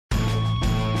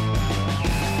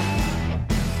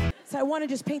I want to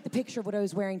just paint the picture of what I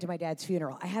was wearing to my dad's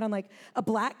funeral. I had on like a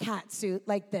black cat suit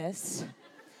like this.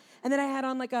 And then I had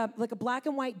on like a black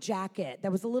and white jacket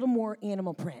that was a little more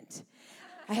animal print.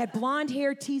 I had blonde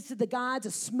hair, teased to the gods,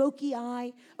 a smoky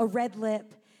eye, a red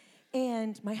lip.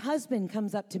 And my husband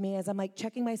comes up to me as I'm like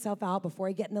checking myself out before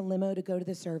I get in the limo to go to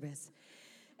the service.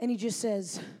 And he just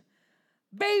says,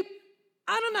 babe,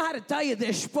 I don't know how to tell you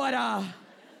this, but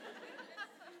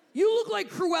you look like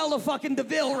Cruella fucking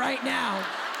DeVille right now.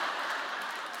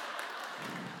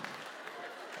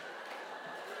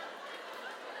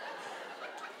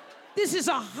 This is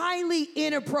a highly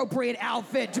inappropriate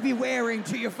outfit to be wearing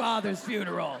to your father's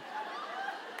funeral.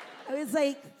 I was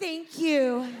like, thank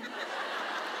you.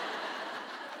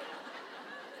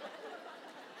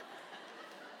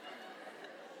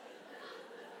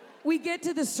 We get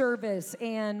to the service,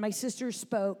 and my sister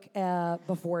spoke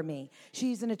before me.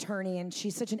 She's an attorney, and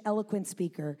she's such an eloquent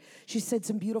speaker. She said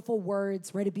some beautiful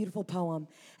words, read a beautiful poem,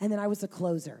 and then I was the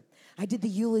closer. I did the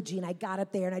eulogy, and I got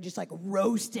up there, and I just, like,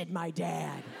 roasted my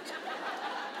dad.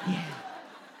 Yeah.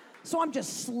 So I'm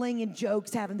just slinging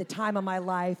jokes, having the time of my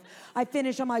life. I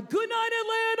finish, I'm like, good night,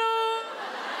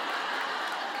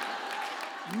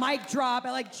 Atlanta! Mic drop,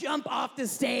 I, like, jump off the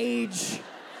stage.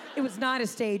 It was not a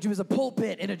stage, it was a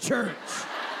pulpit in a church.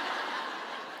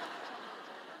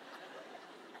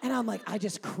 And I'm like, I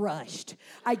just crushed.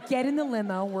 I get in the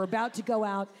limo, we're about to go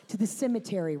out to the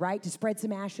cemetery, right? To spread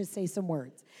some ashes, say some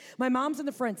words. My mom's in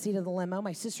the front seat of the limo,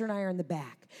 my sister and I are in the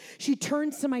back. She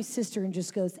turns to my sister and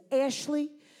just goes,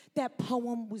 Ashley, that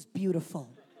poem was beautiful.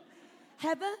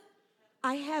 Heather,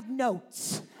 I have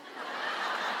notes.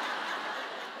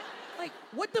 Like,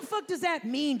 what the fuck does that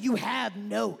mean, you have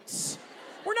notes?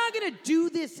 We're not gonna do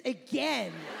this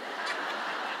again.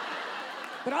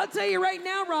 But I'll tell you right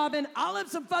now, Robin, I'll have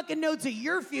some fucking notes at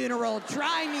your funeral.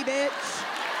 Try me, bitch.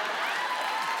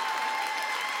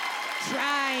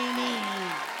 Try me.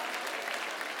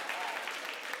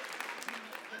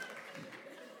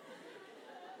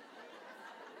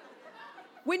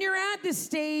 When you're at the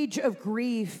stage of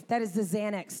grief, that is the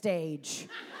Xanax stage.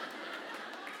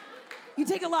 You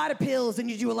take a lot of pills and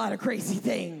you do a lot of crazy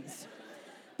things.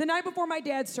 The night before my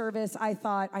dad's service, I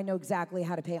thought I know exactly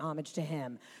how to pay homage to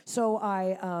him. So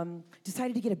I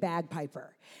decided to get a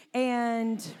bagpiper.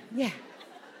 And yeah.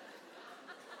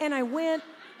 And I went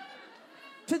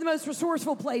to the most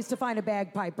resourceful place to find a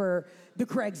bagpiper, the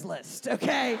Craigslist,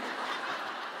 okay?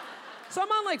 So I'm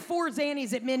on like 4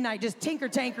 Xannies at midnight, just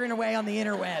tinkering away on the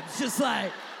interwebs, just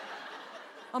like,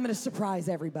 I'm gonna surprise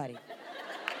everybody.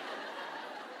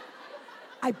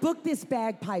 I booked this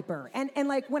bagpiper, and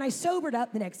like when I sobered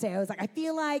up the next day, I was like, I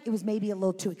feel like it was maybe a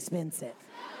little too expensive.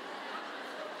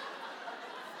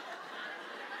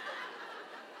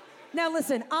 Now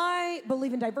listen, I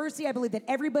believe in diversity. I believe that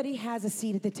everybody has a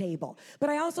seat at the table, but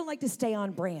I also like to stay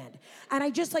on brand. And I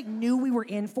just like knew we were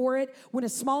in for it when a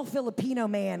small Filipino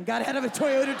man got out of a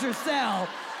Toyota Tercel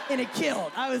and it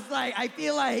killed. I was like, I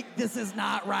feel like this is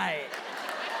not right.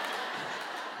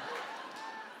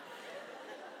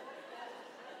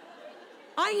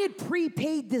 I had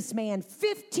prepaid this man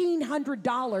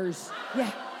 $1,500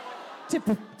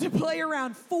 to play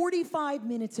around 45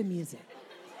 minutes of music.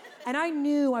 And I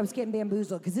knew I was getting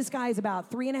bamboozled because this guy is about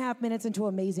 3.5 minutes into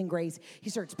Amazing Grace. He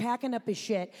starts packing up his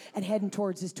shit and heading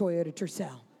towards his Toyota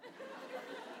Tercel.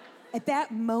 At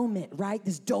that moment, right,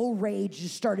 this dull rage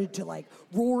just started to like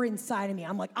roar inside of me.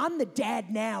 I'm like, I'm the dad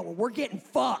now, or we're getting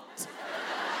fucked.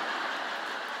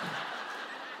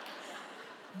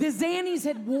 The Xannies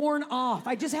had worn off.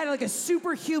 I just had like a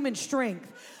superhuman strength.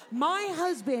 My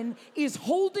husband is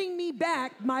holding me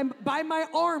back by my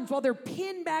arms while they're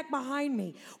pinned back behind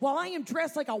me, while I am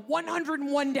dressed like a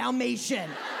 101 Dalmatian.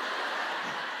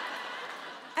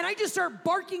 And I just start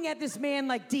barking at this man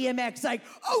like DMX, like,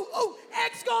 oh,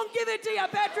 X gon' give it to you,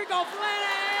 Patrick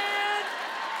O'Flynn!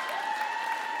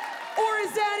 Or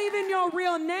is that even your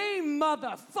real name,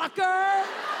 motherfucker?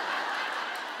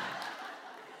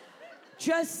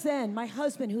 Just then, my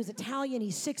husband, who's Italian,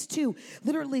 he's 6'2",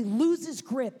 literally loses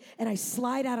grip, and I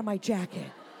slide out of my jacket.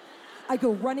 I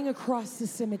go running across the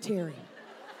cemetery.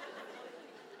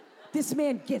 This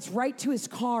man gets right to his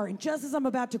car, and just as I'm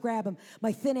about to grab him,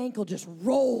 my thin ankle just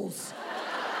rolls.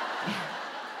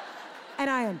 And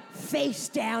I am face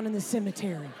down in the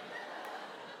cemetery.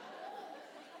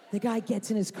 The guy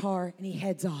gets in his car, and he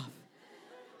heads off.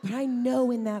 But I know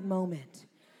in that moment,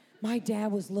 my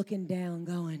dad was looking down,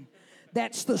 going,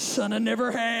 that's the son I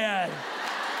never had.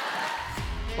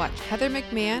 Watch Heather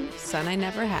McMahan, Son I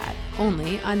Never Had,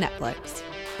 only on Netflix.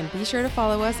 And be sure to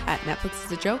follow us at Netflix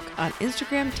is a Joke on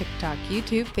Instagram, TikTok,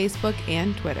 YouTube, Facebook,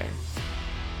 and Twitter.